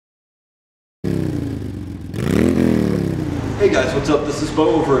Hey guys, what's up? This is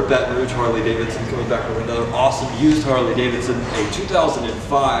Bo over at Baton Rouge Harley Davidson, coming back with another awesome used Harley Davidson, a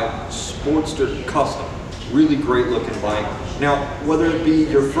 2005 Sportster Custom. Really great looking bike. Now, whether it be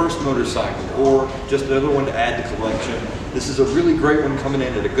your first motorcycle or just another one to add to collection, this is a really great one coming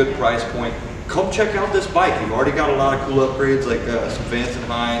in at a good price point. Come check out this bike. You've already got a lot of cool upgrades like some Vance and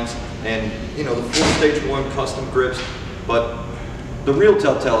Hines and the full stage 1 custom grips. But the real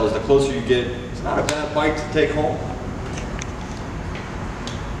telltale is the closer you get, it's not a bad bike to take home.